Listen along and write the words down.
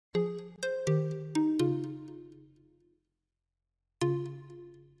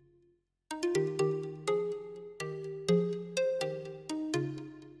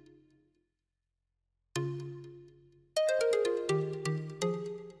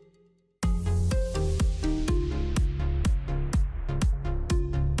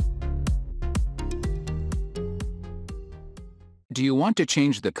Do you want to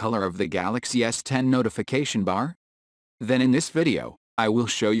change the color of the Galaxy S10 notification bar? Then in this video, I will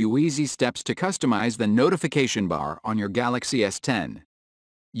show you easy steps to customize the notification bar on your Galaxy S10.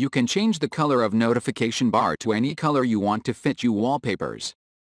 You can change the color of notification bar to any color you want to fit your wallpapers.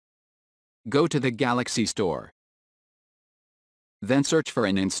 Go to the Galaxy Store. Then search for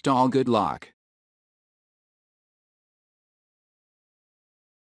and install Good Lock.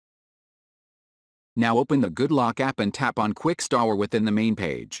 Now open the Good Lock app and tap on Quick Start within the main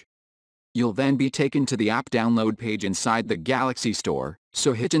page. You'll then be taken to the app download page inside the Galaxy Store,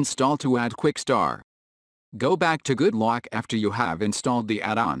 so hit Install to add Quick Start. Go back to Good Lock after you have installed the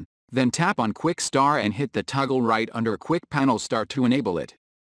add-on, then tap on Quick Start and hit the toggle right under Quick Panel Start to enable it.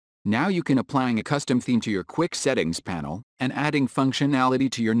 Now you can apply a custom theme to your Quick Settings panel and adding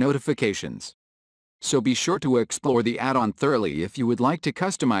functionality to your notifications. So be sure to explore the add-on thoroughly if you would like to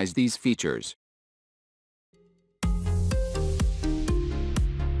customize these features.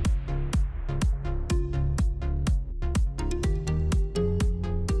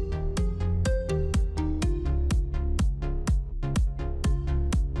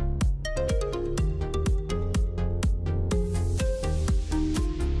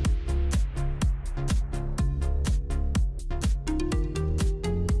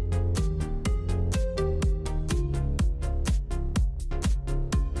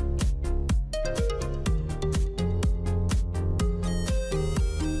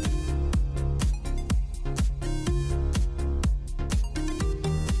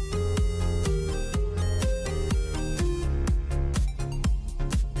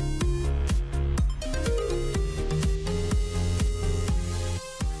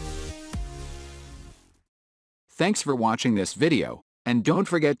 Thanks for watching this video, and don't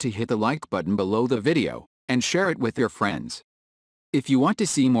forget to hit the like button below the video, and share it with your friends. If you want to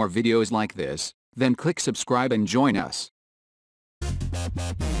see more videos like this, then click subscribe and join us.